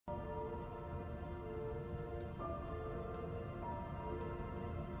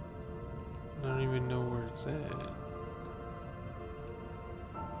even know where it's at.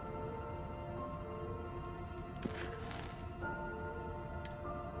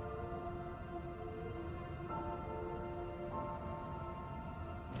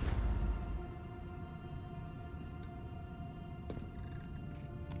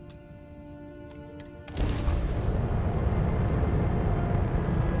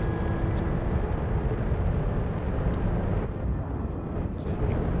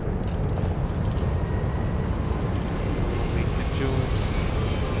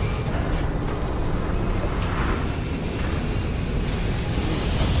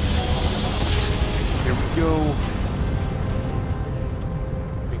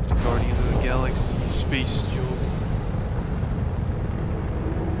 Space Joe.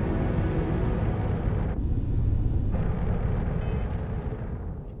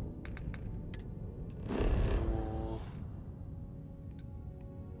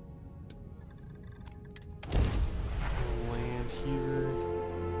 Land here.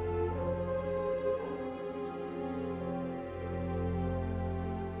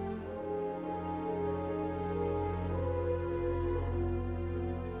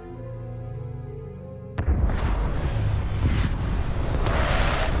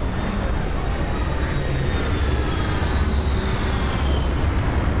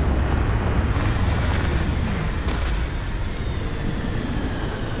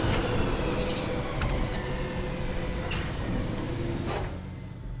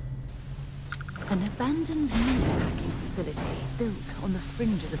 An abandoned meatpacking facility built on the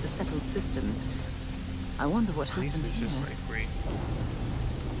fringes of the settled systems. I wonder what happened here. Just like great.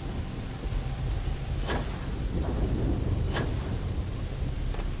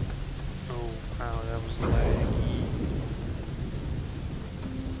 Oh wow, that was laggy.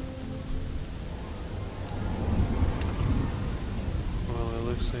 Well, it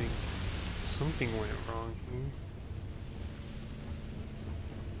looks like something went wrong here.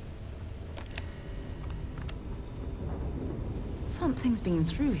 Something's been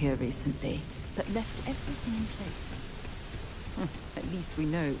through here recently, but left everything in place. At least we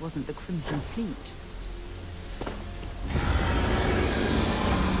know it wasn't the Crimson Fleet.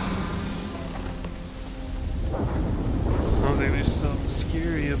 Sounds like there's something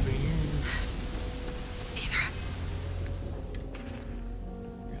scary up in here.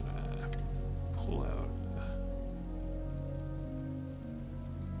 Gotta pull out.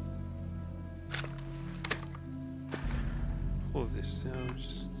 Pull this out,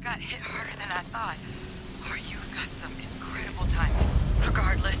 just... Got hit harder than I thought. Or you've got some incredible timing.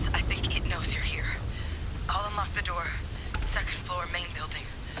 Regardless, I think it knows you're here. I'll unlock the door. Second floor, main building.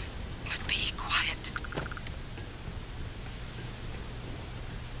 But be quiet.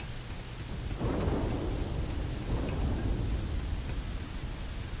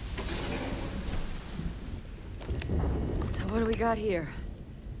 So what do we got here?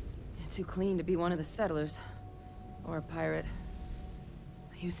 It's too clean to be one of the settlers. Or a pirate.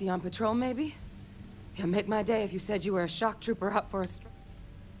 You see on patrol, maybe? It'd make my day if you said you were a shock trooper out for a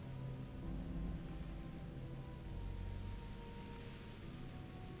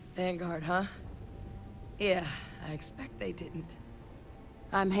Vanguard, huh? Yeah, I expect they didn't.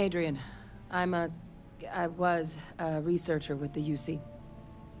 I'm Hadrian. I was a researcher with the UC.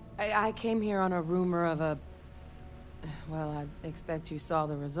 I came here on a rumor of a... Well, I expect you saw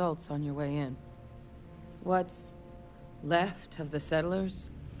the results on your way in. What's left of the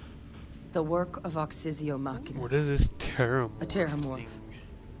settlers? The work of Oxysio Machina. What is this Terrormorphs A Terrormorph. thing?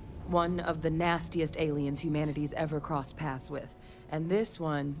 One of the nastiest aliens humanity's ever crossed paths with. And this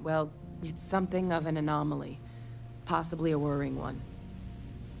one, well, it's something of an anomaly. Possibly a worrying one.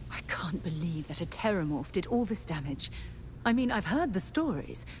 I can't believe that a Terrormorph did all this damage. I mean, I've heard the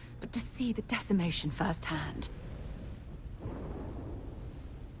stories, but to see the decimation firsthand.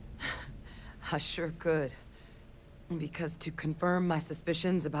 I sure could. Because to confirm my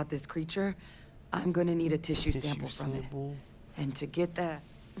suspicions about this creature, I'm gonna need a tissue sample from it. And to get that...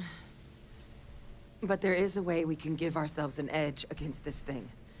 But there is a way we can give ourselves an edge against this thing.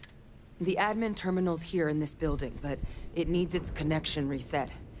 The admin terminal's here in this building, but it needs its connection reset.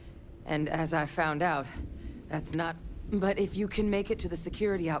 And as I found out, that's not... But if you can make it to the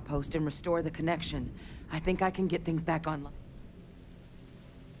security outpost and restore the connection, I think I can get things back online.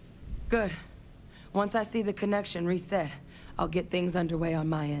 Good. Once I see the connection reset, I'll get things underway on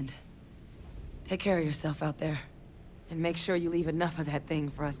my end. Take care of yourself out there. And make sure you leave enough of that thing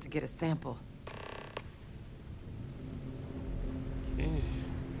for us to get a sample. Okay.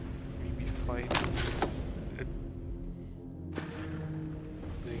 Maybe fight.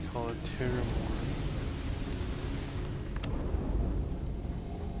 They call it Terrormorph.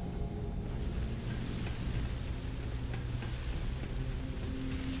 'Cause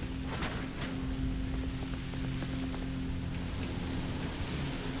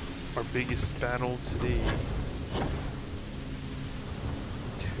Our biggest battle today.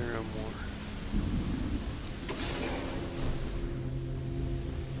 Terrormorphs.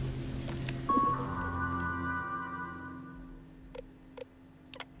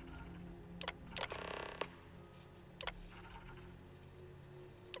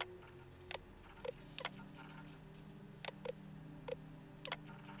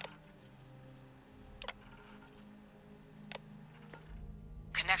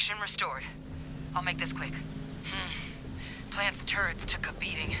 Connection restored. I'll make this quick. Plant's turrets took a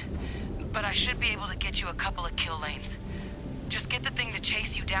beating, but I should be able to get you a couple of kill lanes. Just get the thing to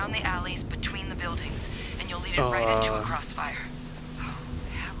chase you down the alleys between the buildings, and you'll lead it right into a crossfire. Oh,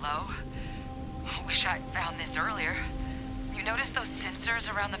 hello. Wish I'd found this earlier. You notice those sensors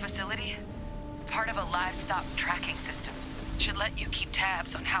around the facility? Part of a livestock tracking system. Should let you keep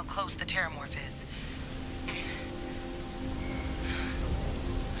tabs on how close the Terrormorph is.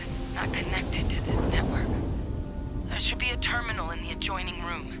 It's not connected to this network. There should be a terminal in the adjoining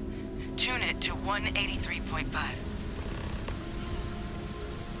room. Tune it to 183.5.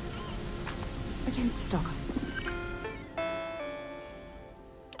 Agent Stocker.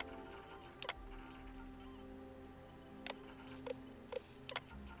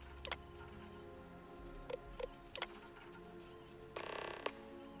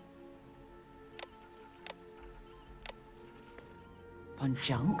 On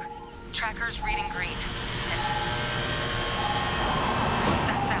junk? Tracker's reading green. What's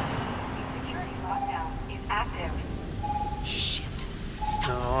that sound? The security lockdown is active. Shit.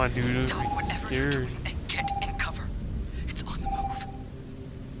 Stop. Aw, dude, Stop I'm whatever you're scared. doing and get in cover. It's on the move.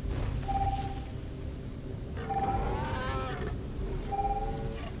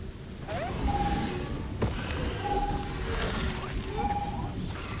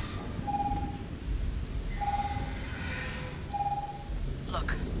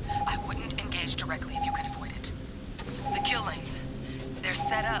 Look, I wouldn't engage directly if you can avoid it. The kill lanes. They're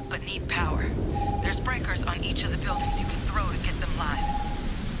set up but need power. There's breakers on each of the buildings you can throw to get them live.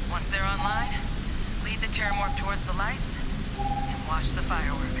 Once they're online, lead the Terrormorph towards the lights and watch the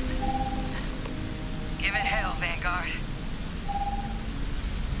fireworks. Give it hell, Vanguard.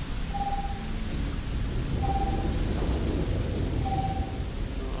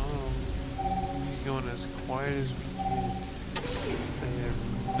 He's going as quiet as we can. I am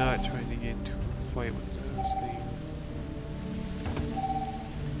not trying to get into a fight with those things.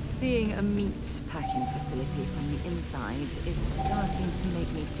 Seeing a meat packing facility from the inside is starting to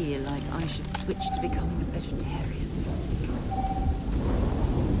make me feel like I should switch to becoming a vegetarian.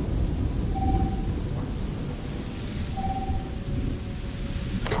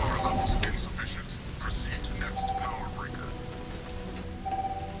 Power levels insufficient. Proceed to next power breaker.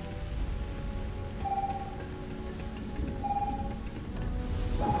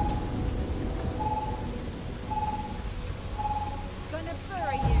 Gonna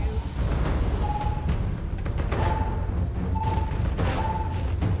bury you.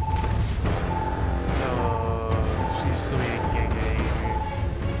 She's so I can't get angry.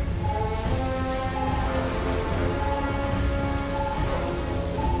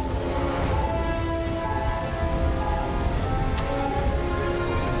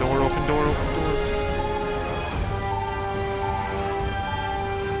 Open door, open door, open door.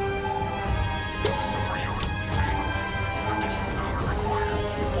 System reorder. Failed. Additional power required.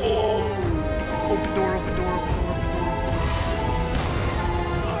 Open door, open door, open door, open door.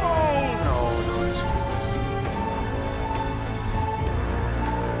 Oh, no, I screwed this.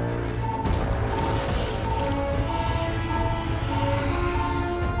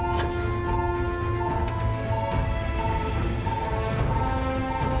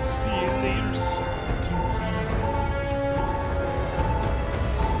 See you later, Tinky.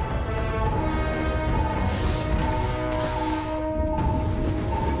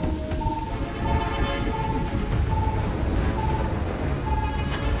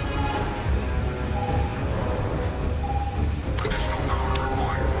 Additional power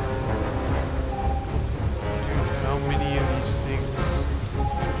required. Dude, how many of these things?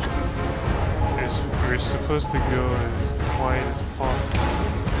 We're supposed to go as quiet as possible.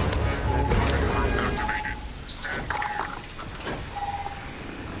 Group activated. Stand clear.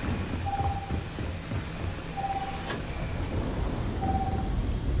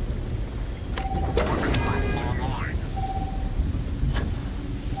 Weapon group online.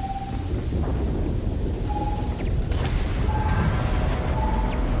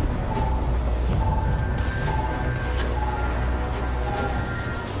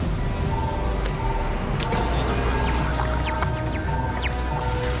 Mobile defenses reset.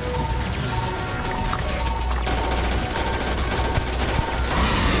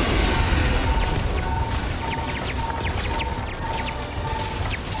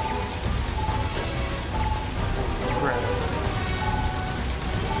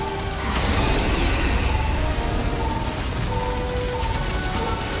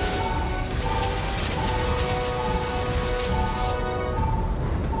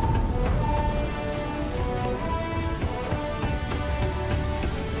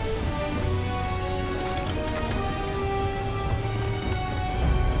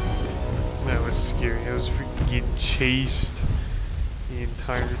 That was scary. I was freaking getting chased the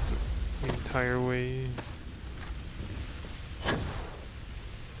entire way.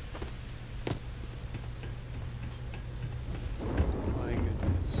 My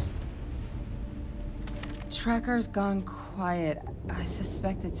goodness. Tracker's gone quiet. I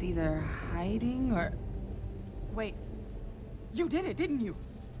suspect it's either hiding or... Wait. You did it, didn't you?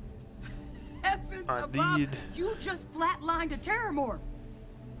 Heavens I above! did. You just flatlined a Terrormorph!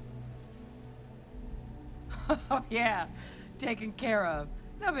 Oh yeah, taken care of.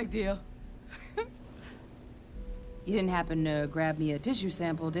 No big deal. You didn't happen to grab me a tissue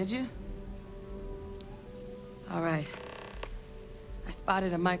sample, did you? All right. I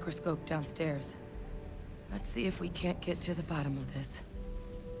spotted a microscope downstairs. Let's see if we can't get to the bottom of this.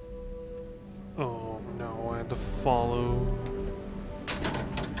 Oh no, I had to follow.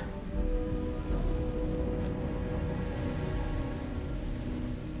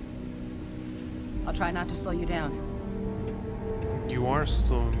 I'll try not to slow you down. You are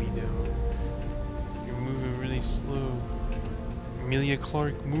slowing me down. You're moving really slow. Amelia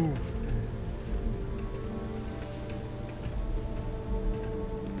Clark, move.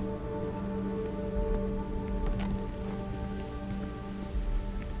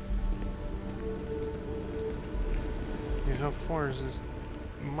 Yeah, how far is this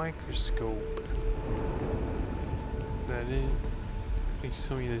microscope? Is that it? Please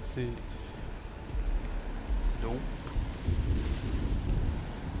tell me that's it. Nope.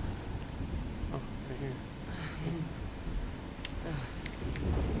 Oh, right here.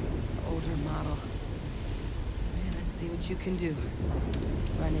 Older model. Okay, let's see what you can do.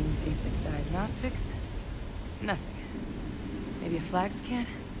 Running basic diagnostics. Nothing. Maybe a flag scan?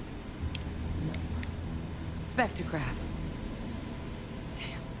 No. Spectrograph.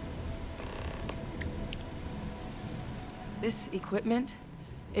 Damn. This equipment,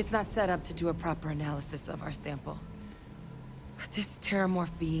 it's not set up to do a proper analysis of our sample. But this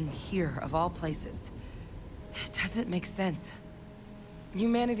Terrormorph being here, of all places, it doesn't make sense.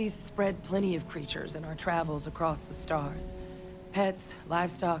 Humanity's spread plenty of creatures in our travels across the stars. Pets,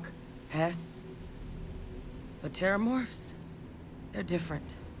 livestock, pests. But Terrormorphs, they're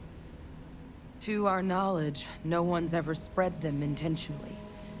different. To our knowledge, no one's ever spread them intentionally.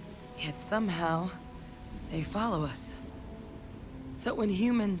 Yet somehow, they follow us. So when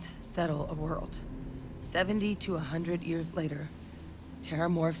humans settle a world, 70 to 100 years later,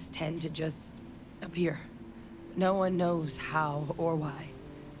 Terrormorphs tend to just appear. No one knows how or why.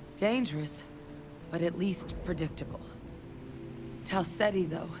 Dangerous, but at least predictable. Talseti,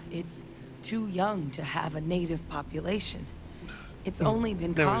 though, it's too young to have a native population. It's only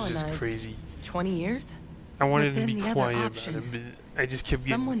been That was colonized just crazy. 20 years? I wanted But to then be the other quiet about option, it, but I just kept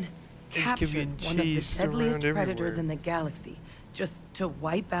getting, Someone I just kept captured getting one of the chased deadliest around predators everywhere. in the galaxy just to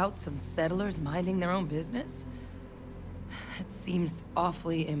wipe out some settlers minding their own business? That seems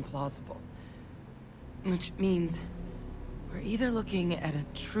awfully implausible. Which means we're either looking at a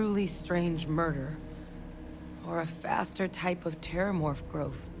truly strange murder or a faster type of Terrormorph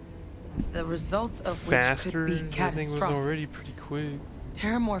growth, the results of Faster, which could be that thing was catastrophic. already pretty quick.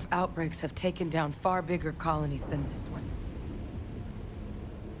 Terrormorph outbreaks have taken down far bigger colonies than this one.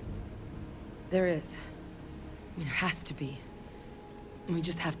 There is. I mean, there has to be. We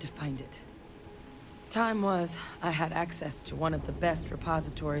just have to find it. Time was, I had access to one of the best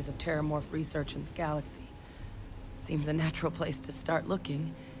repositories of Terrormorph research in the galaxy. Seems a natural place to start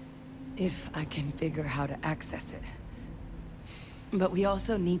looking, if I can figure how to access it. But we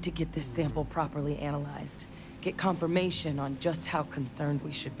also need to get this sample properly analyzed. Get confirmation on just how concerned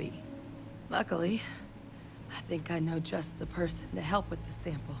we should be. Luckily, I think I know just the person to help with the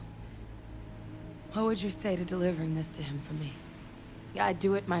sample. What would you say to delivering this to him for me? I'd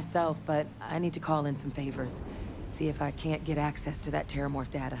do it myself, but I need to call in some favors. See if I can't get access to that Terrormorph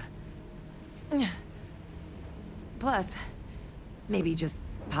data. Plus, maybe just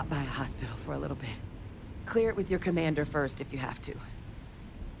pop by a hospital for a little bit. Clear it with your commander first if you have to.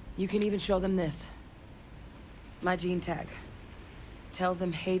 You can even show them this. My gene tag. Tell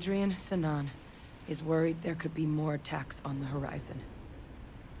them Hadrian Sinan is worried there could be more attacks on the horizon.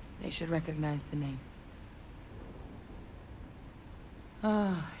 They should recognize the name.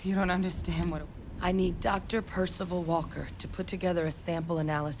 Oh, you don't understand what... I need Dr. Percival Walker to put together a sample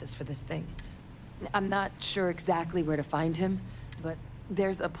analysis for this thing. I'm not sure exactly where to find him, but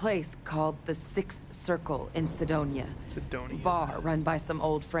there's a place called the Sixth Circle in Sidonia. Sidonia. Bar run by some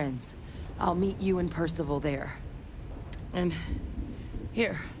old friends. I'll meet you and Percival there. And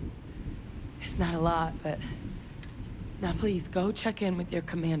here. It's not a lot, but... Now please, go check in with your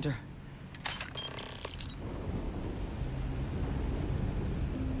commander.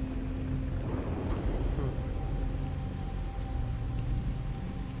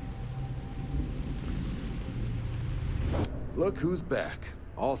 Look who's back.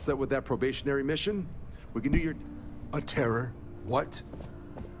 All set with that probationary mission? We can do your... A terror? What?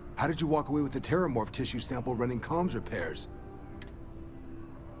 How did you walk away with the Terrormorph tissue sample running comms repairs?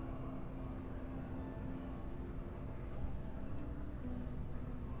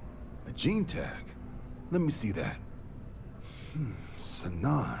 A gene tag? Let me see that.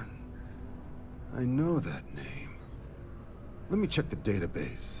 Sanan. I know that name. Let me check the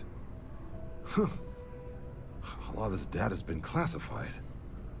database. Huh. A lot of this data's been classified.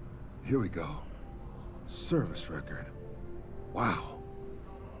 Here we go. Service record. Wow.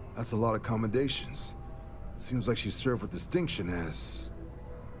 That's a lot of commendations. Seems like she served with distinction as...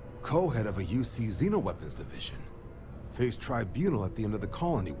 co-head of a UC Xenoweapons division. Faced tribunal at the end of the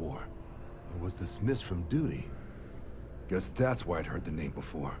Colony War. And was dismissed from duty. Guess that's why I'd heard the name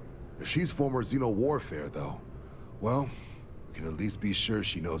before. If she's former Xeno warfare, though, well, we can at least be sure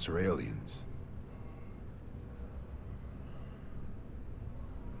she knows her aliens.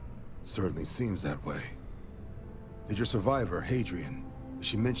 Certainly seems that way. Did your survivor, Hadrian, did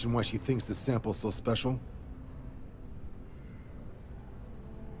she mention why she thinks this sample's so special?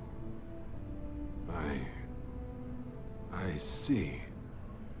 I see.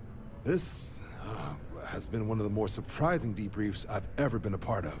 This has been one of the more surprising debriefs I've ever been a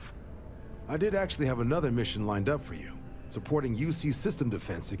part of. I did actually have another mission lined up for you, supporting UC system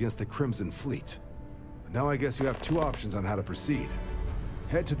defense against the Crimson Fleet. But now I guess you have two options on how to proceed.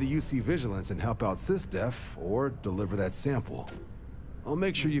 Head to the UC Vigilance and help out SysDef, or deliver that sample. I'll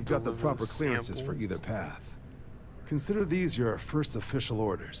make sure you've got the proper clearances for either path. Consider these your first official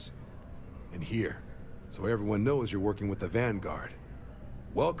orders. And here, so everyone knows you're working with the Vanguard.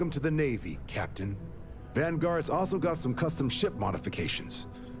 Welcome to the Navy, Captain. Vanguard's also got some custom ship modifications.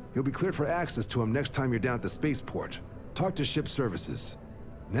 You'll be cleared for access to them next time you're down at the spaceport. Talk to ship services.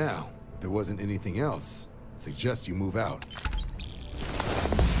 Now, if there wasn't anything else, I'd suggest you move out.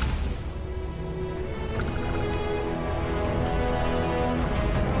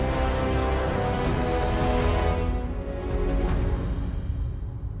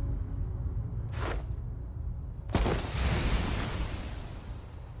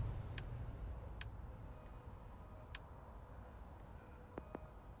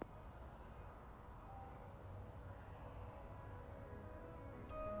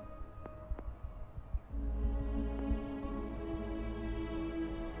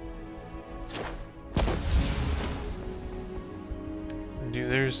 Dude,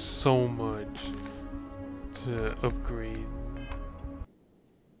 there's so much to upgrade.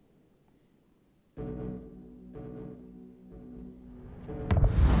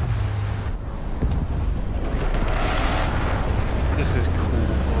 This is cool.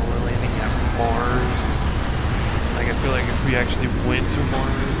 We're landing at Mars. Like, I feel like if we actually went to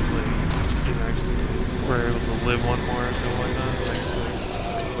Mars, like, and actually were able to live on Mars and whatnot, like, that's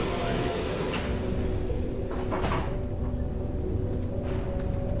what it would look like.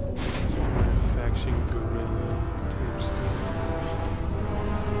 Gorilla type stuff.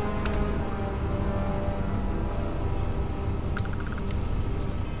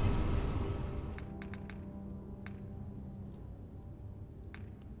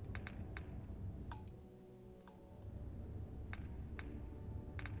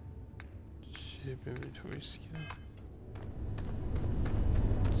 Ship inventory skill.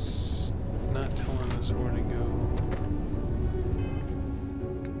 It's not telling us where to go.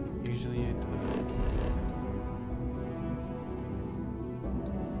 Usually it does.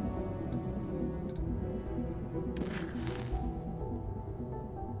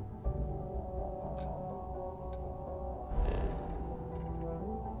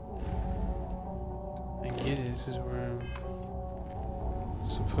 I get it, this is where I'm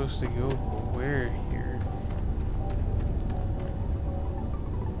supposed to go, but where here?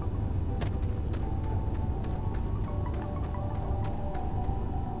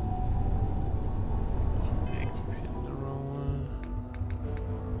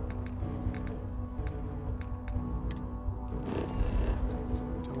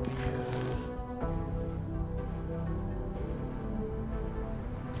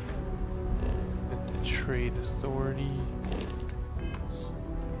 Trade authority.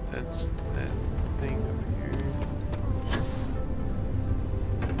 That's that thing up here.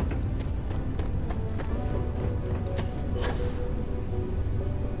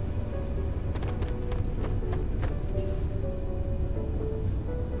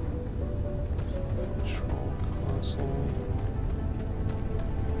 Control console.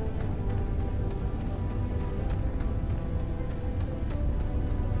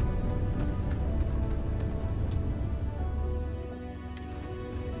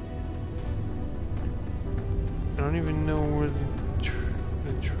 don't even know where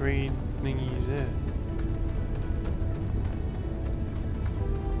the trade thingy's at.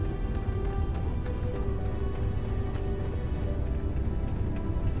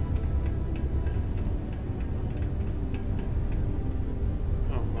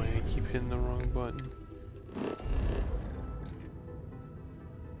 Oh my, I keep hitting the wrong button.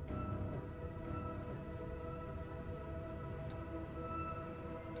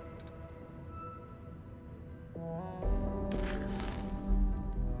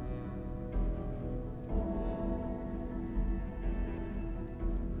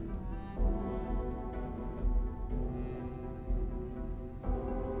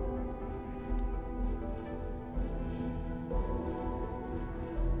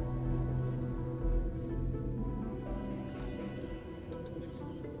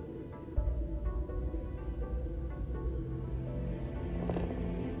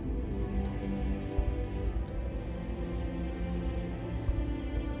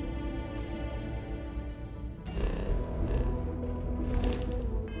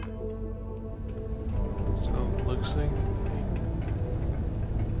 Looks like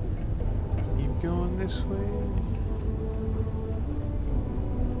keep going this way.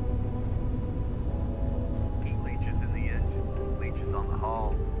 Leeches in the engine, leeches on the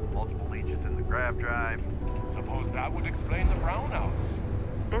hull, multiple leeches in the grav drive. Suppose that would explain the brownouts.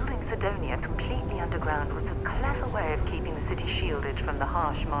 Building Sidonia completely underground was a clever way of keeping the city shielded from the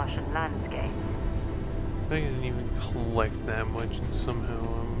harsh Martian landscape. I didn't even collect that much and somehow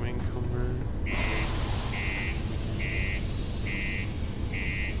I'm encumbered.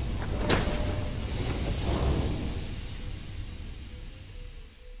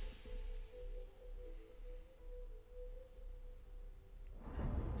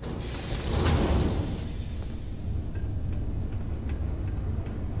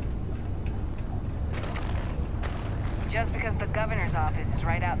 Just because the governor's office is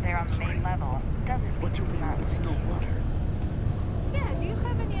right out there on the main level doesn't mean it's not safe. Yeah, do you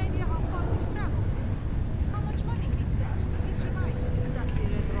have any idea how far we've traveled? How much money we spent to reach a night on this dusty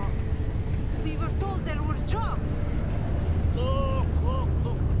red rock? We were told there were jobs. Look,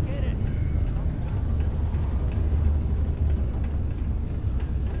 get it.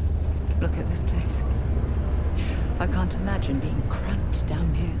 Look at this place. I can't imagine being cramped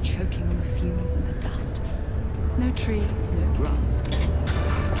down here, choking on the fumes and the dust. No trees, no grass.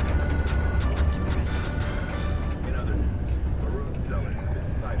 It's depressing. In other news, a road cellar has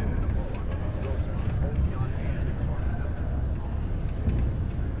been sighted in the mall. Those are only on hand in farm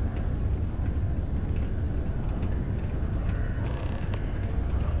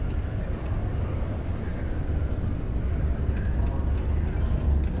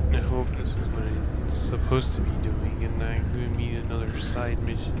I hope this is what it's supposed to be doing and not giving me another side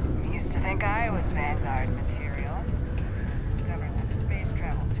mission. Used to think I was Vanguard material. Discovered that space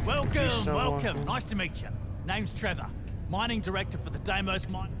travel too. Welcome. Nice to meet you. Name's Trevor, mining director for the Deimos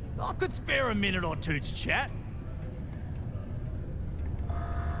mine. I could spare a minute or two to chat.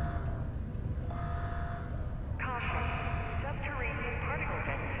 Caution. Subterranean particle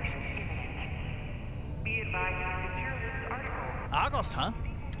detonation imminent. Be advised to secure this article. Argos, huh?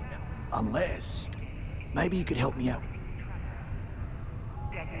 Unless... maybe you could help me out.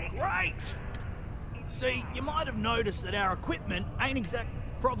 Great! See, you might have noticed that our equipment ain't exact...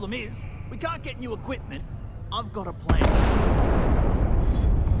 Problem is, we can't get new equipment. I've got a plan.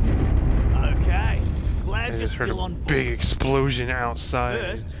 Okay, glad you're still on board. Big explosion outside.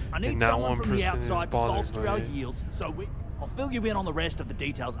 First, I and need not someone one from the person is outside to bothered bolster by our it. yields, so I'll fill you in on the rest of the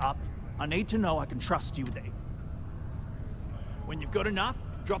details up. I need to know I can trust you there. When you've got enough,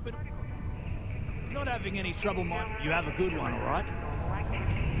 drop it. Not having any trouble, Mike. You have a good one, all right?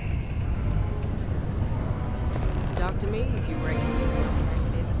 Talk to me if you regularly know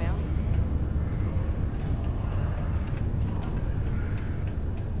what it is about.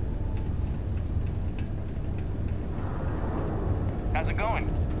 How's it going?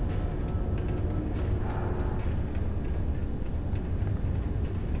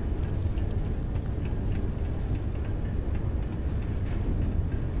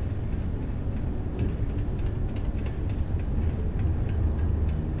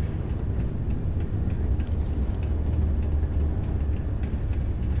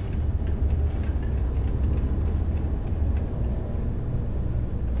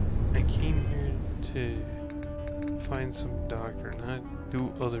 I came here to find some doctor, not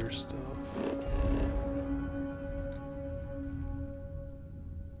do other stuff.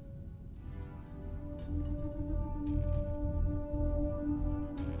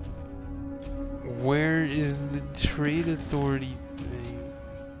 Where is the trade authority thing?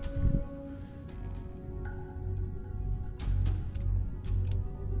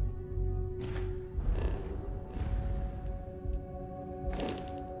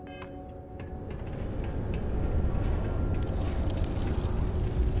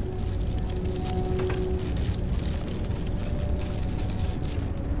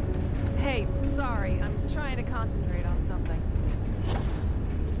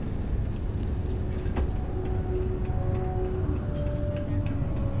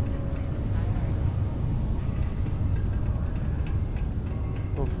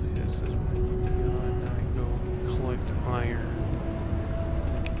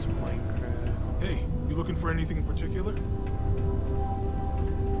 Looking for anything in particular?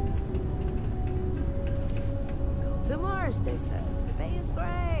 Go to Mars, they said. The bay is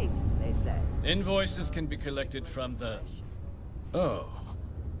great, they said. Invoices can be collected from the... Oh.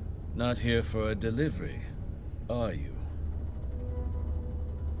 Not here for a delivery, are you?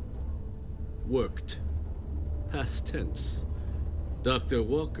 Worked. Past tense. Dr.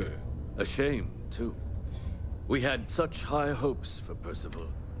 Walker. A shame, too. We had such high hopes for Percival.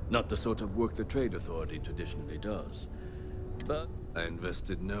 Not the sort of work the Trade Authority traditionally does. But I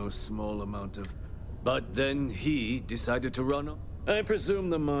invested no small amount of... But then he decided to run off. I presume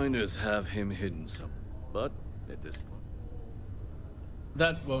the miners have him hidden somewhere. But at this point...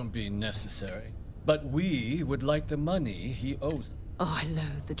 That won't be necessary. But we would like the money he owes. Oh, I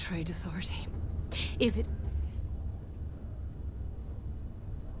loathe the Trade Authority. Is it...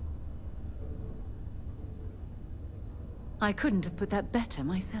 I couldn't have put that better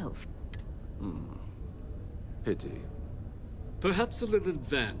myself. Pity. Perhaps a little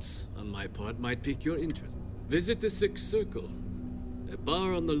advance on my part might pique your interest. Visit the Sixth Circle, a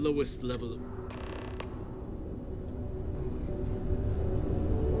bar on the lowest level.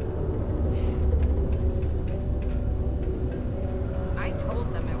 I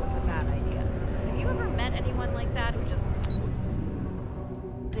told them it was a bad idea. Have you ever met anyone like that who just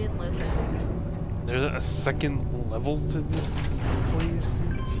didn't listen? There's a second level to this place?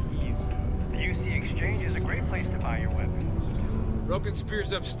 Jeez. The UC Exchange is a great place to buy your weapons. Broken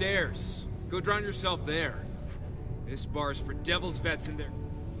Spear's upstairs. Go drown yourself there. This bar's for Devil's vets in there.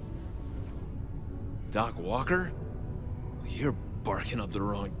 Doc Walker? You're barking up the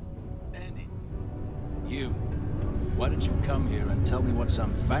wrong... Andy. You. Why don't you come here and tell me what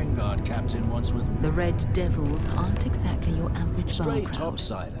some Vanguard captain wants with... The Red Devils aren't exactly your average bar Stray crowd.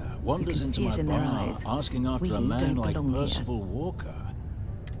 topsider wanders into see it my in their bar eyes. asking after We a man don't like belong here. Percival Walker.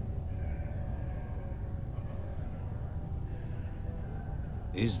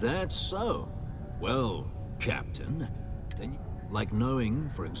 Is that so? Well, Captain, then you like knowing,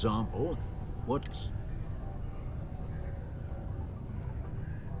 for example, what...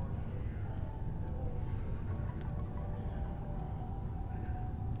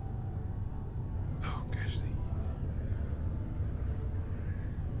 Oh, gosh.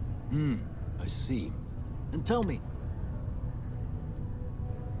 I see. And tell me...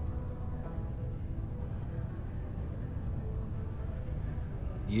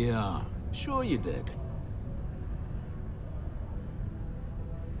 Yeah, sure you did.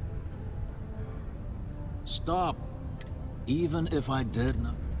 Stop. Even if I did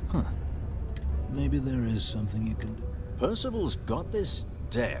not... Huh. Maybe there is something you can do. Percival's got this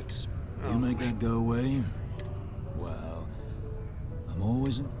debt. You make that go away? Well, I'm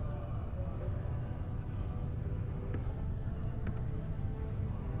always in...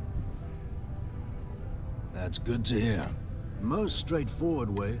 That's good to hear. Most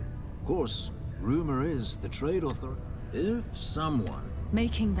straightforward way. Of course, rumor is the Trade Authority. If someone...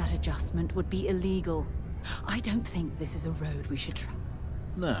 Making that adjustment would be illegal. I don't think this is a road we should travel.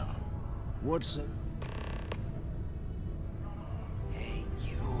 No. What's it? Hey,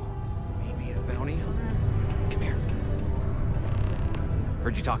 you. Maybe the bounty hunter? Come here.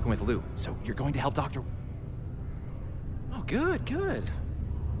 Heard you talking with Lou, so you're going to help Dr. Oh, good, good.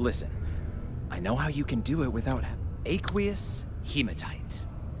 Listen, I know how you can do it without aqueous hematite.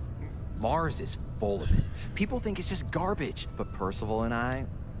 Mars is full of it. People think it's just garbage, but Percival and I,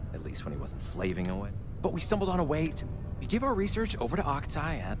 at least when he wasn't slaving away, but we stumbled on a way to... We give our research over to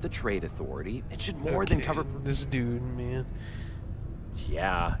Octai at the Trade Authority. It should more than cover... This dude, man.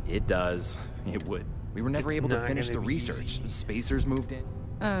 Yeah, it does. It would. We were never able to finish the research. Spacers moved in.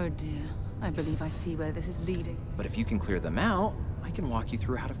 Oh dear. I believe I see where this is leading. But if you can clear them out, I can walk you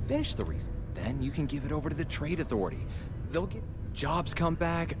through how to finish the research. Then you can give it over to the Trade Authority. They'll get... Jobs come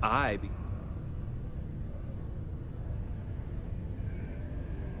back,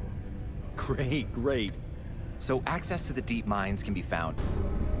 Great, great. So access to the deep mines can be found.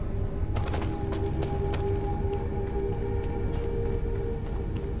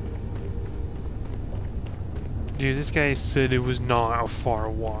 Dude, this guy said it was not a far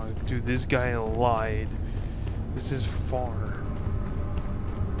walk. Dude, this guy lied. This is far.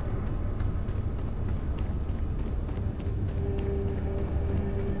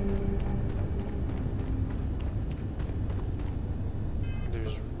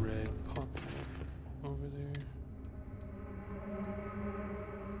 There's red pop over there.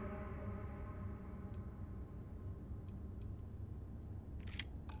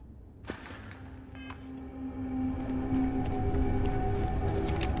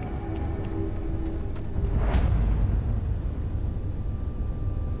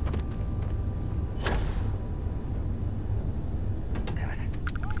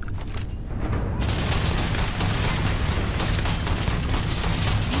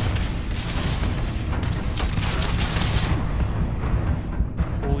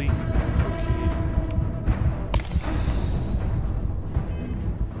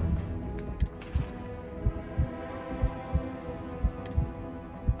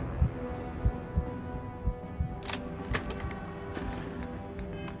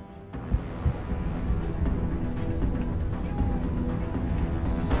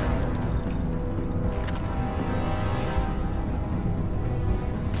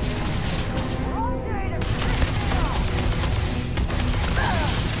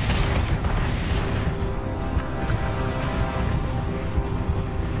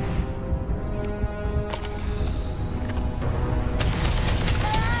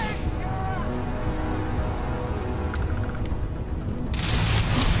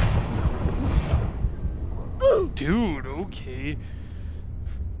 dude, okay.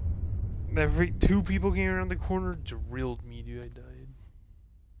 Every 2 people came around the corner, drilled me, dude. I died.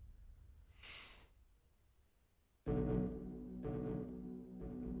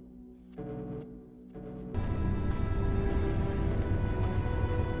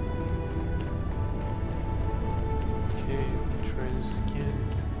 Okay, try this again.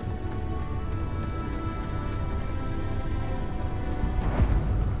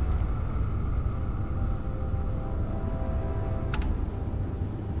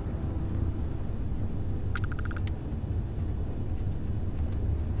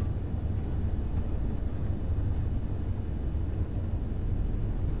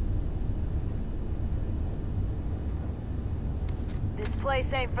 This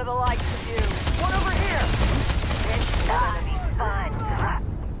place ain't for the likes of you. One over here! It's gonna be fun!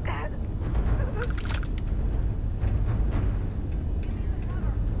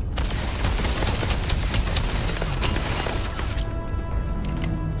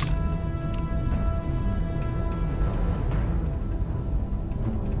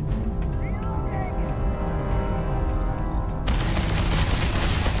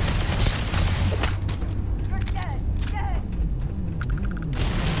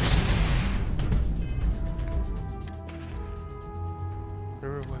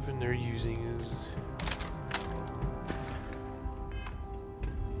 Whatever weapon they're using is...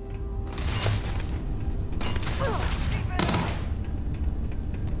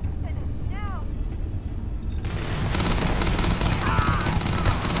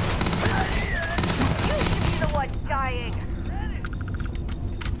 Dying!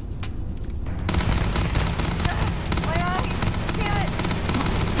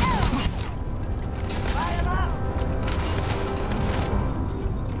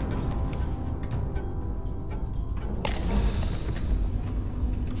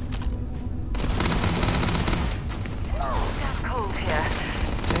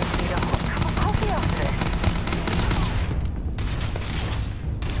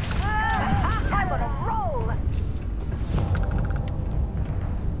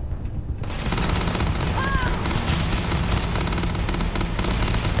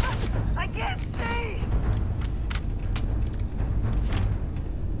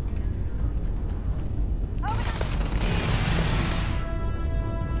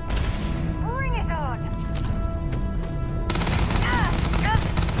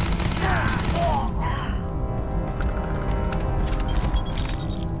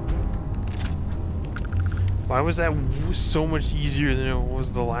 Why was that so much easier than it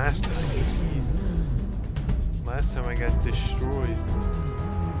was the last time? Jeez. Last time I got destroyed.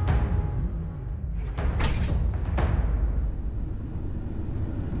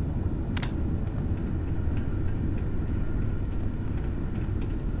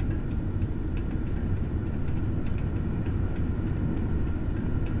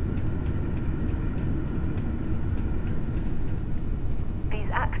 These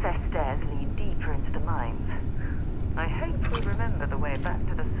access stairs lead deeper into the mines. I hope we remember the way back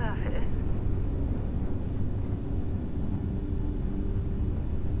to the surface.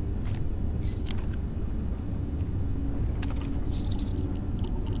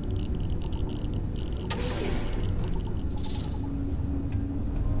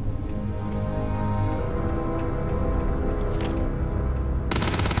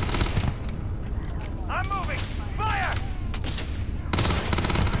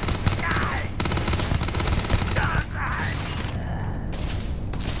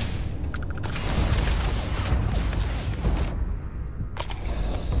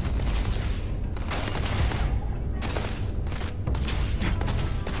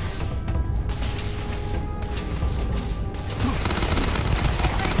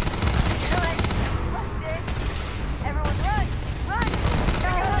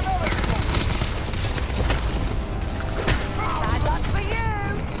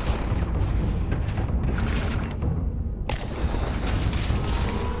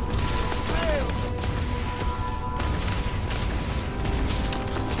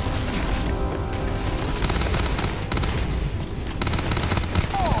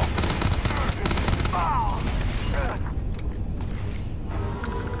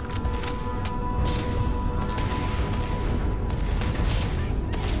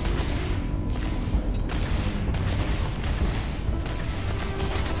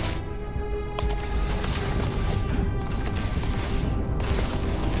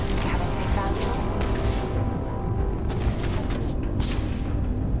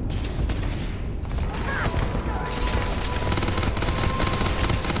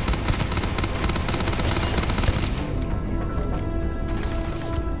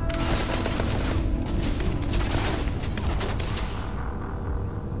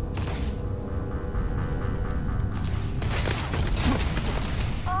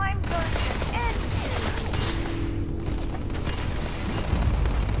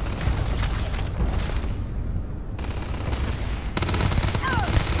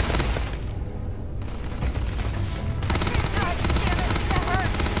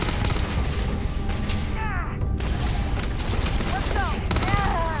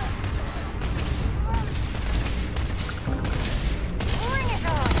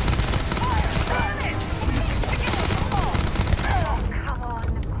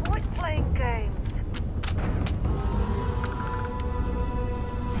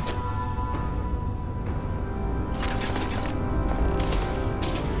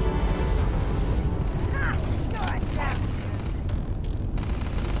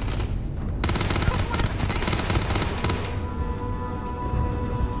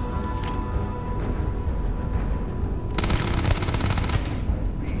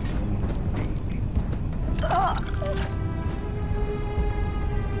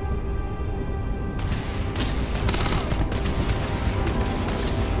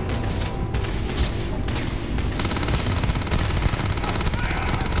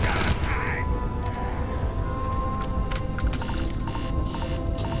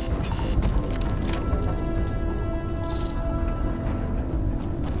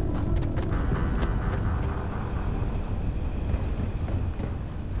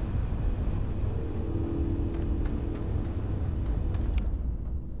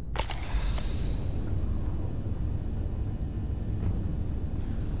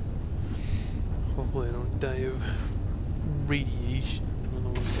 Hopefully I don't die of radiation. I don't know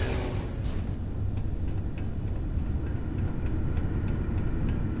what's happening.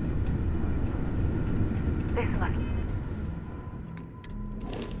 This must...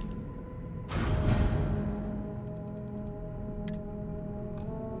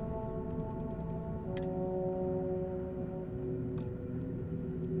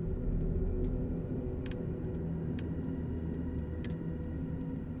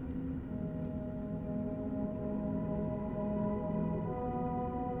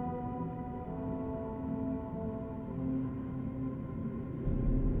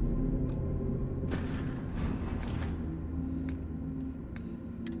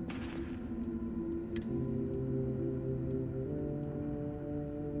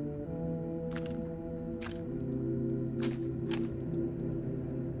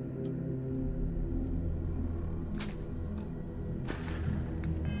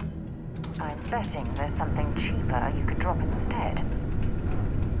 I'm betting there's something cheaper you could drop instead.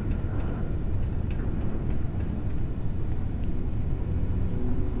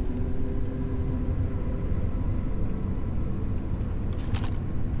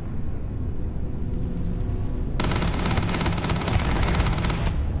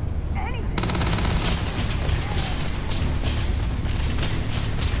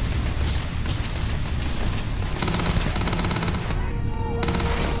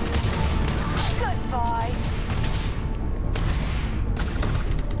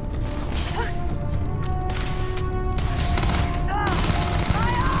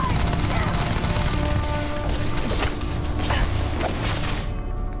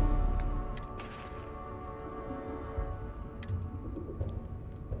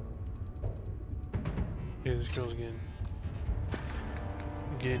 Yeah, this girl's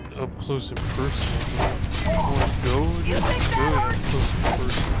getting up close and personal. I want to go, dude. Go up close and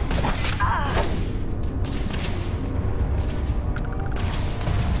personal.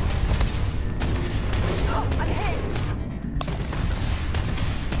 I'm hit!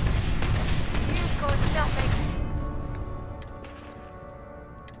 You've got nothing!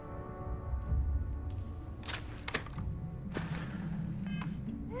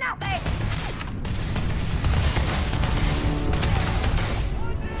 Nothing!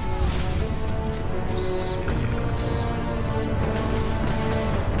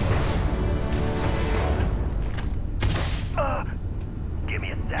 Give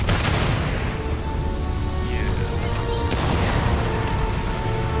me a second.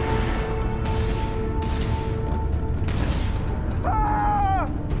 Ah!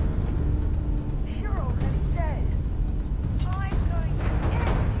 You're already dead. I'm going to get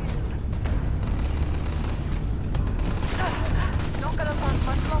you. Not gonna last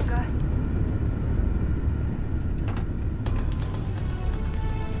much longer.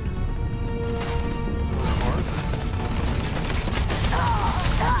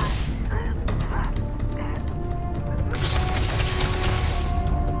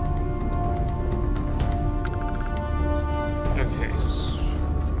 Okay,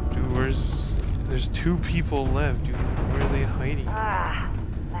 dude, there's two people left, dude. Where are they hiding?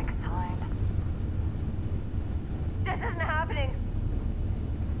 Next time. This isn't happening.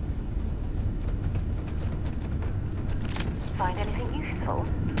 Find anything useful?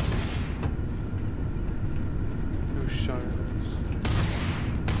 No shards.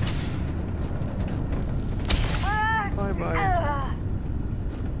 Bye bye.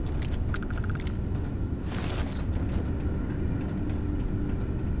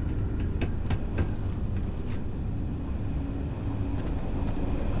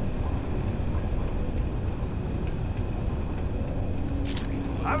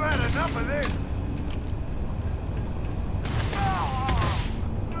 I've had enough of this.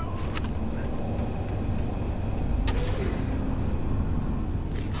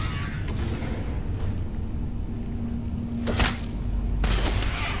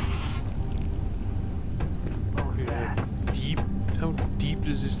 How deep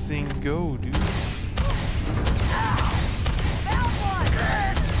does this thing go, dude?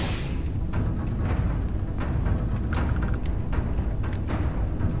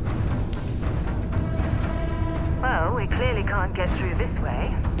 Well, we clearly can't get through this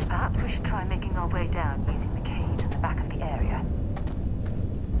way. Perhaps we should try making our way down using the cage at the back of the area.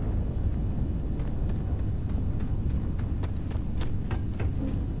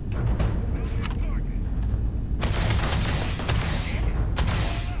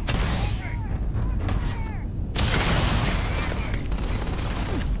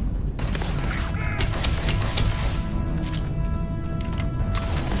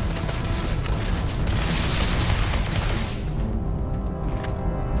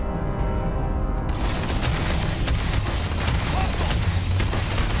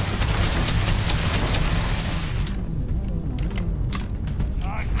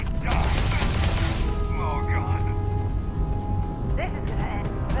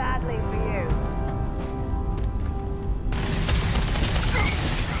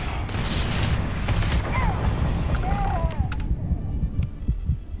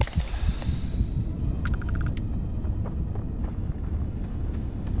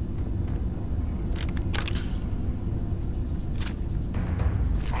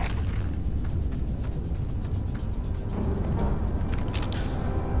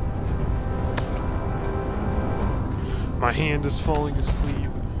 My hand is falling asleep.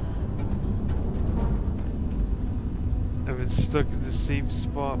 I've been stuck at the same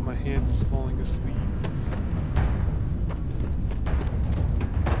spot. My hand is falling asleep.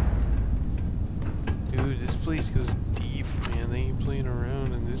 Dude, this place goes deep, man. They ain't playing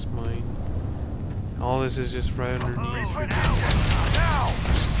around in this mine. All this is just right underneath. Right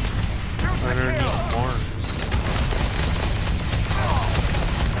underneath Mars.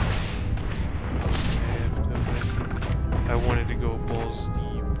 I wanted to go balls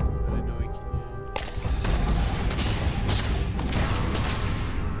deep, but I know I can't.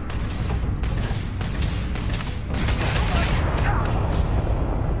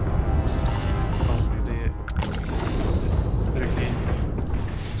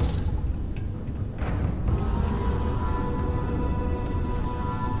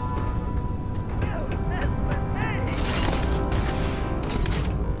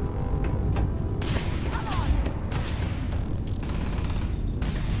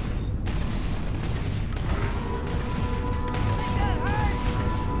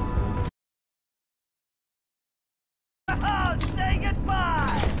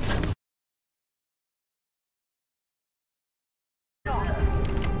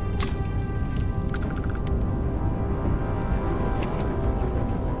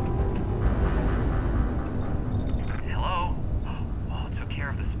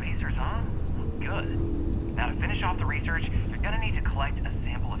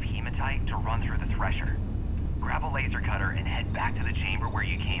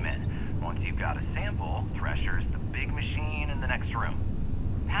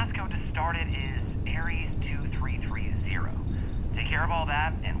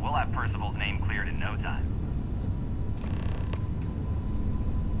 Percival's name cleared in no time.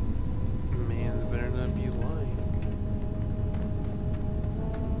 Man, they better not be lying.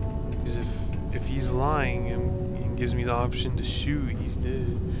 Because if he's lying and gives me the option to shoot, he's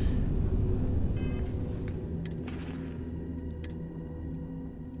dead.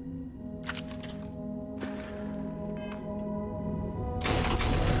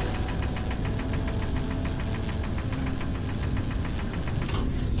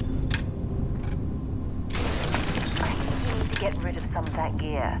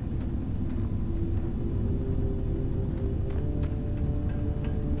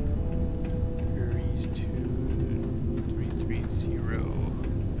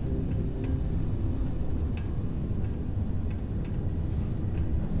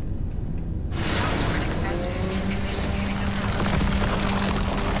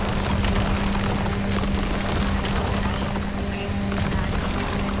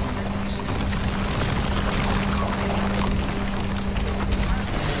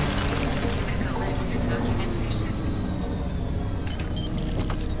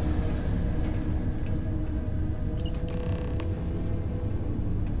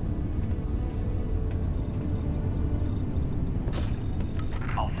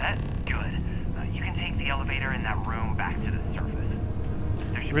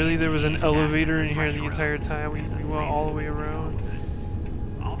 Really, there was an elevator in here the entire time? We went all the way around?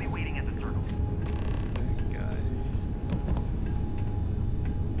 I'll be waiting at the circle. God.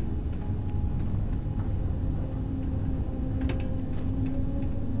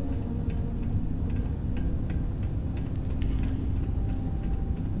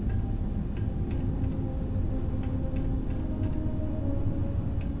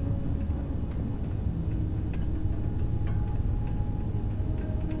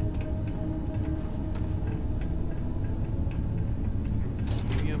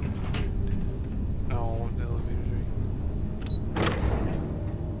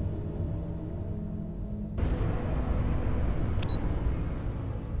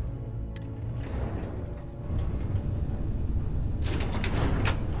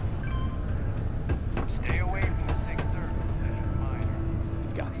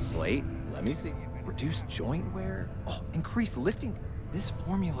 Let me see. Reduce joint wear? Oh, increase lifting. This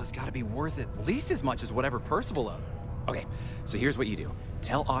formula's gotta be worth at least as much as whatever Percival owed. Okay, so here's what you do.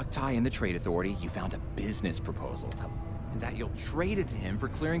 Tell Octai and the Trade Authority you found a business proposal, and that you'll trade it to him for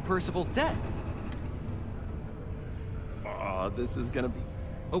clearing Percival's debt. Oh, this is gonna be...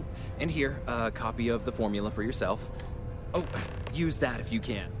 Oh, and here, a copy of the formula for yourself. Oh, use that if you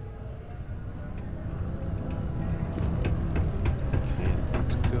can.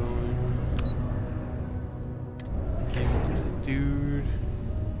 Dude.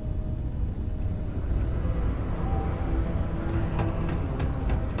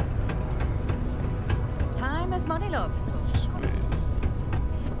 Time is money, love. So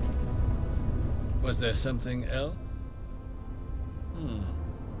was there something else?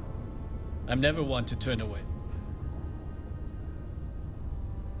 I'm never one to turn away.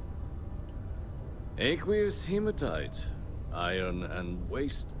 Aqueous hematite, iron and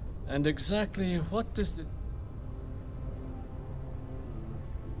waste. And exactly what does the...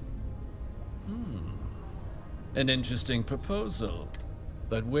 An interesting proposal.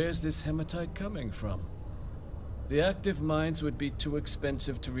 But where's this hematite coming from? The active mines would be too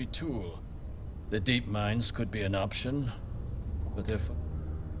expensive to retool. The deep mines could be an option, but they're...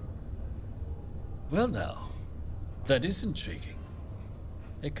 Well now, that is intriguing.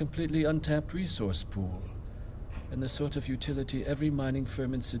 A completely untapped resource pool, and the sort of utility every mining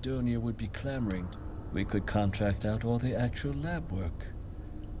firm in Sidonia would be clamoring. We could contract out all the actual lab work,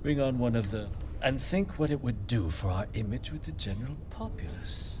 bring on one of the... And think what it would do for our image with the general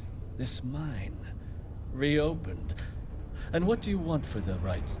populace. This mine, reopened. And what do you want for the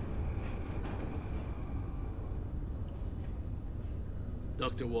rights?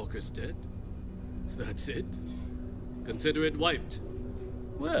 Dr. Walker's dead? That's it? Consider it wiped.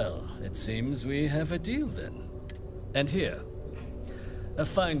 Well, it seems we have a deal then. And here, a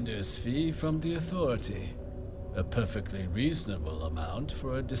finder's fee from the authority. A perfectly reasonable amount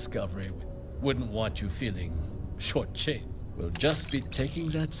for a discovery we wouldn't want you feeling shortchanged. We'll just be taking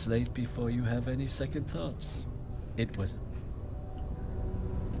that slate before you have any second thoughts. It was...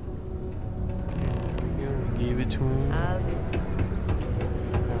 Gave it to him. As it's...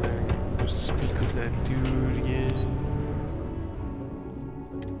 Go speak with that dude again.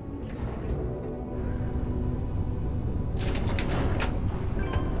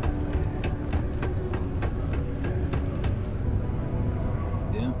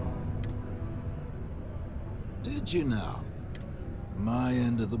 Did you know? My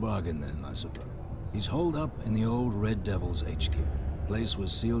end of the bargain then, I suppose. He's holed up in the old Red Devil's HQ. Place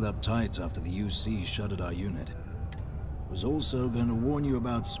was sealed up tight after the UC shuttered our unit. Was also going to warn you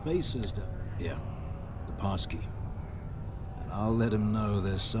about Spacer's yeah, the passkey. And I'll let him know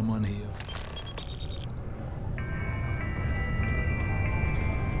there's someone here.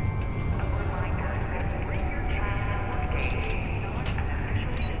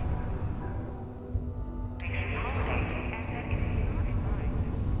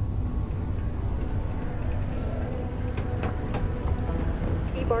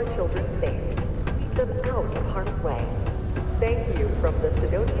 Our children safe. Keep them out of harm's way. Thank you from the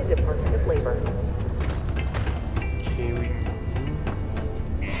Sidonia Department of Labor. Okay, we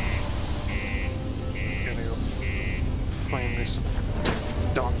gotta go find this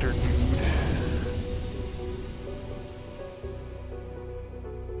doctor dude.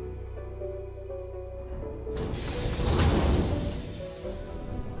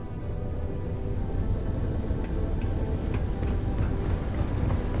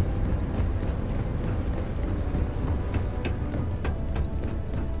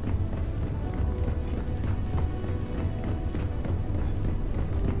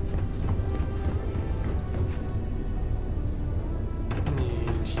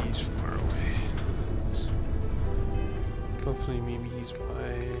 Hopefully, maybe he's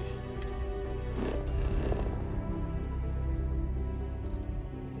by...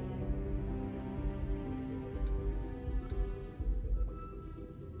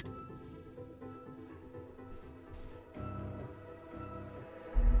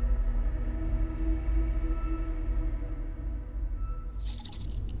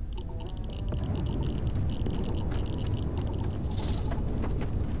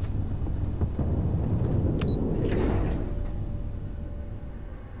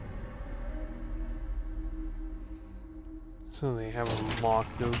 So they have a lock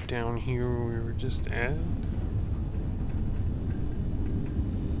go down here where we were just at.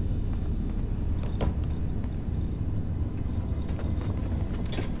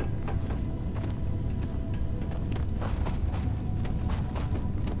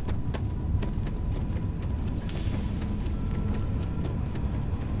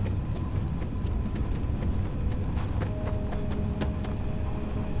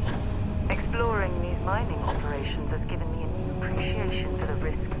 Exploring these mining operations has given me a new appreciation for the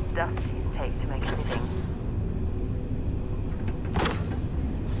risks Dusties take to make a living.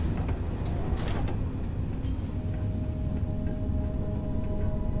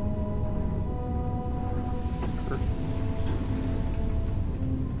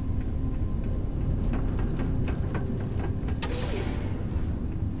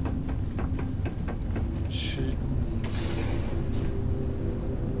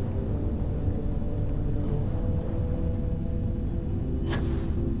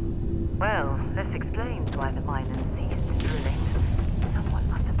 Well, this explains why the miners ceased drilling. Someone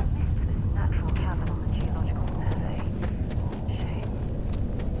must have missed this natural cavern on the geological survey. Shame.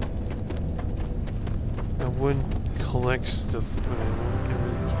 I would collect stuff, but I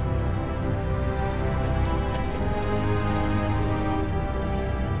don't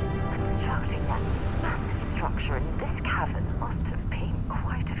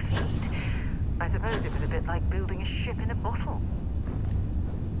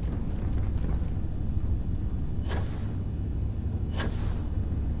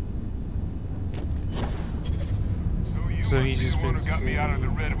So he's just been got me out of the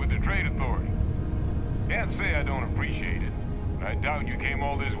red with the trade authority. Can't say I don't appreciate it. I doubt you came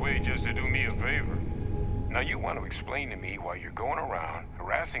all this way just to do me a favor. Now you want to explain to me why you're going around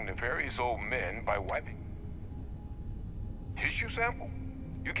harassing nefarious old men by wiping tissue sample?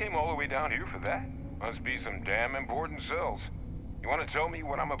 You came all the way down here for that? Must be some damn important cells. You want to tell me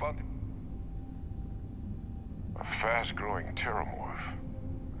what I'm about to... A fast-growing Terrormorph.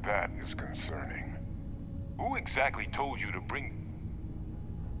 That is concerning. Who exactly told you to bring...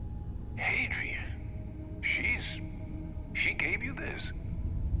 Hadrian. She gave you this?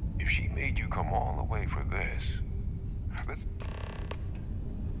 If she made you come all the way for this... Let's...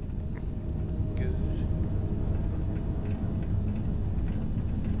 Good.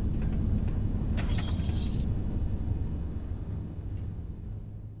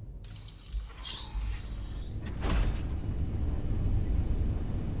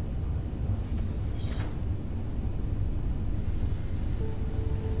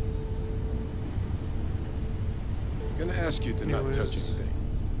 Gonna ask you to not touch anything.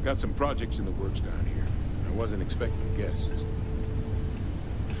 Got some projects in the works down here. I wasn't expecting guests.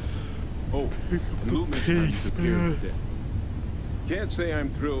 Oh, and movement time disappeared today. Can't say I'm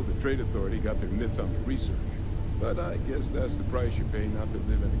thrilled the Trade Authority got their mitts on the research, but I guess that's the price you pay not to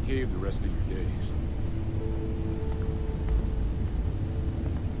live in a cave the rest of your days.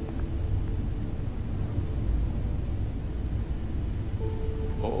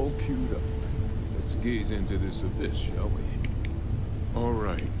 All queued up. Let's gaze into this abyss, shall we? All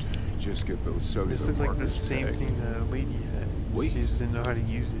right, just get those cellular This looks like the markers same tagged. thing that lady had. Wait. She just didn't know how to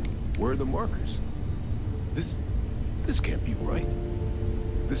use it. Where are the markers? This can't be right.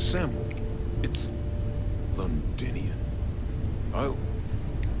 This sample, it's Londinian. I'll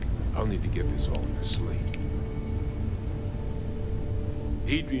need to get this all in a slate.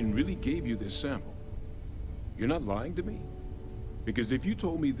 Hadrian really gave you this sample. You're not lying to me? Because if you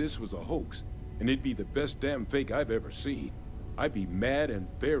told me this was a hoax, and it'd be the best damn fake I've ever seen, I'd be mad and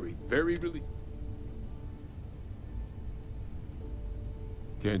very, very really...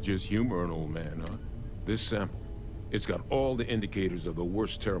 Can't just humor an old man, huh? This sample, it's got all the indicators of the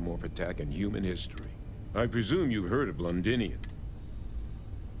worst Terrormorph attack in human history. I presume you've heard of Londinian.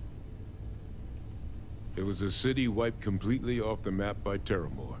 It was a city wiped completely off the map by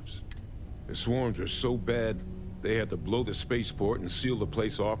Terrormorphs. The swarms were so bad, they had to blow the spaceport and seal the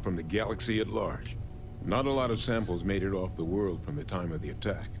place off from the galaxy at large. Not a lot of samples made it off the world from the time of the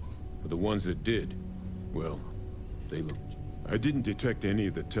attack. But the ones that did, well, they looked... I didn't detect any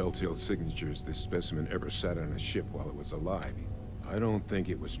of the telltale signatures this specimen ever sat on a ship while it was alive. I don't think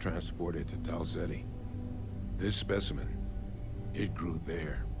it was transported to Talzetti. This specimen, it grew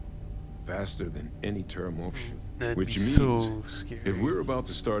there. Faster than any Terrormorph should. That'd Which be means, so scary. if we're about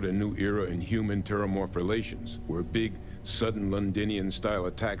to start a new era in human-Terrormorph relations, where big, sudden Londinian-style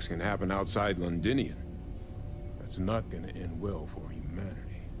attacks can happen outside Londinian, that's not gonna end well for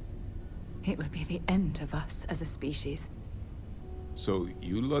humanity. It would be the end of us as a species. So,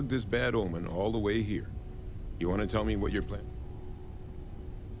 you lugged this bad omen all the way here. You want to tell me what your plan?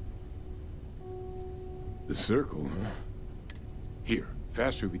 The circle, huh? Here,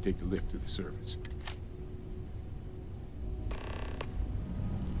 faster we take the lift to the surface.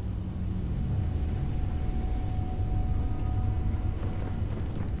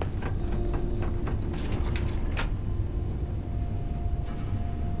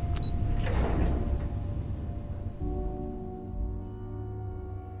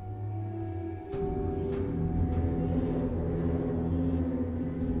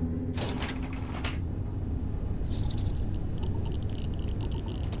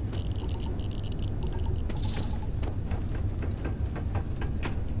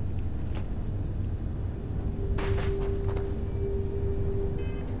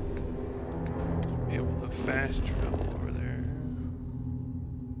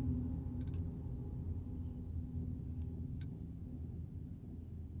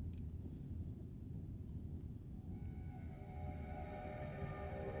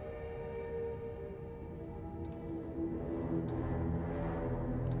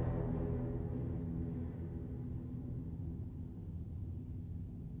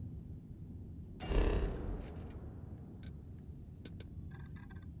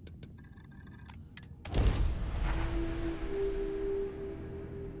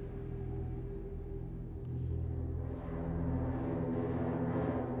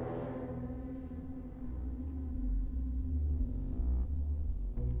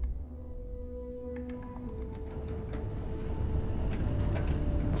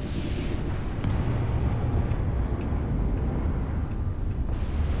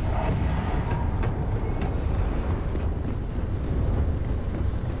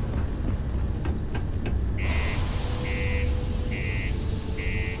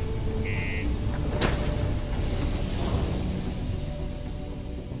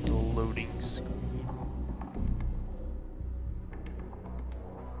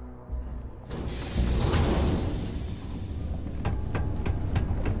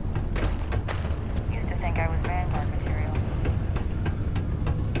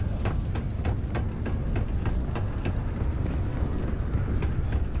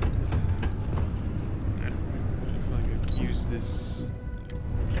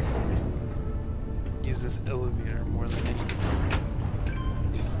 use this elevator more than anything.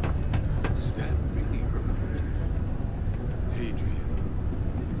 Is that really her?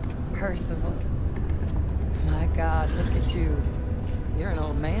 Hadrian. Percival. My God, look at you. You're an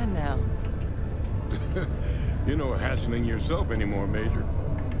old man now. You're no hatchling yourself anymore, Major.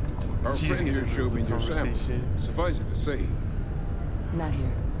 Our friend here showed me your sample. Suffice it to say. Not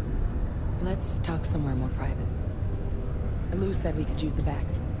here. Let's talk somewhere more private. Lou said we could use the back.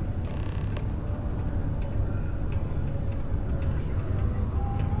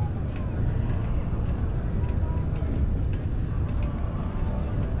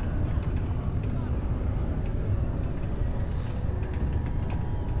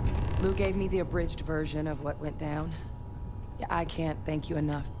 Lou gave me the abridged version of what went down. I can't thank you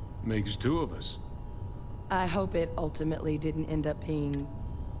enough. Makes two of us. I hope it ultimately didn't end up being...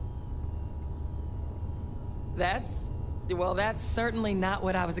 Well, that's certainly not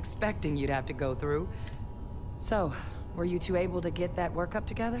what I was expecting you'd have to go through. So, were you two able to get that workup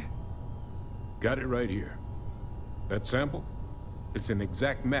together? Got it right here. That sample? It's an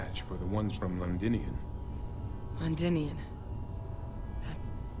exact match for the ones from Londinian. Londinian.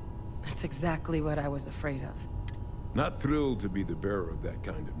 That's exactly what I was afraid of. Not thrilled to be the bearer of that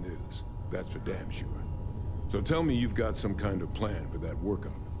kind of news. That's for damn sure. So tell me you've got some kind of plan for that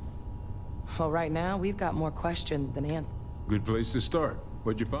workup. Well, right now, we've got more questions than answers. Good place to start.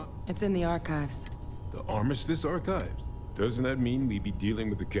 What'd you find? It's in the archives. The Armistice Archives? Doesn't that mean we'd be dealing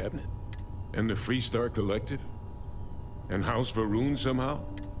with the Cabinet? And the Freestar Collective? And House Varun somehow?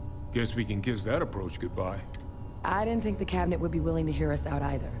 Guess we can kiss that approach goodbye. I didn't think the Cabinet would be willing to hear us out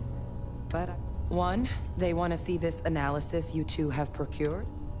either. But, one, they want to see this analysis you two have procured.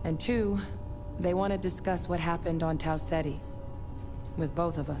 And two, they want to discuss what happened on Tau Ceti. With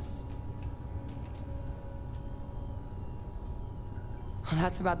both of us. Well,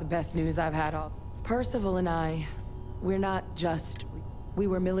 that's about the best news I've had all... Percival and I, we're not just... We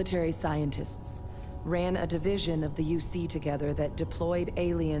were military scientists. Ran a division of the UC together that deployed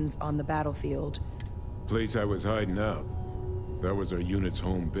aliens on the battlefield. Place I was hiding out. That was our unit's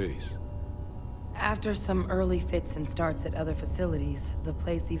home base. After some early fits and starts at other facilities, the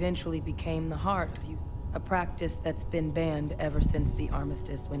place eventually became the heart of a practice that's been banned ever since the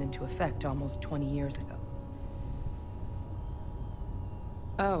armistice went into effect almost 20 years ago.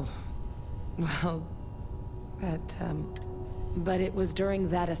 Oh, well, but it was during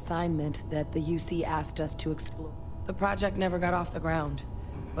that assignment that the UC asked us to explore. The project never got off the ground,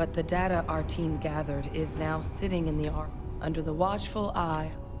 but the data our team gathered is now sitting in the under the watchful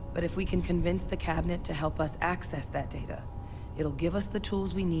eye. But if we can convince the Cabinet to help us access that data, it'll give us the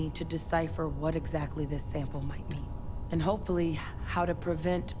tools we need to decipher what exactly this sample might mean. And hopefully, how to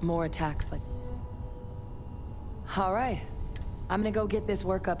prevent more attacks like... All right. I'm gonna go get this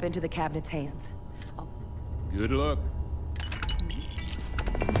workup into the Cabinet's hands. Good luck.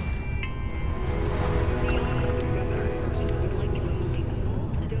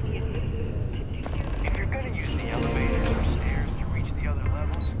 If you're gonna use the elevators or stairs to reach the other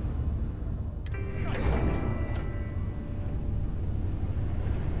levels...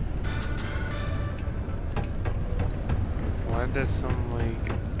 Why does sound like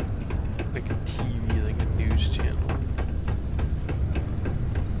a TV, like a news channel?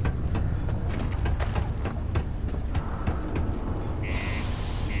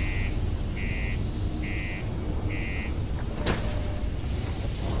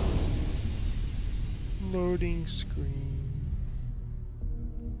 Loading screen.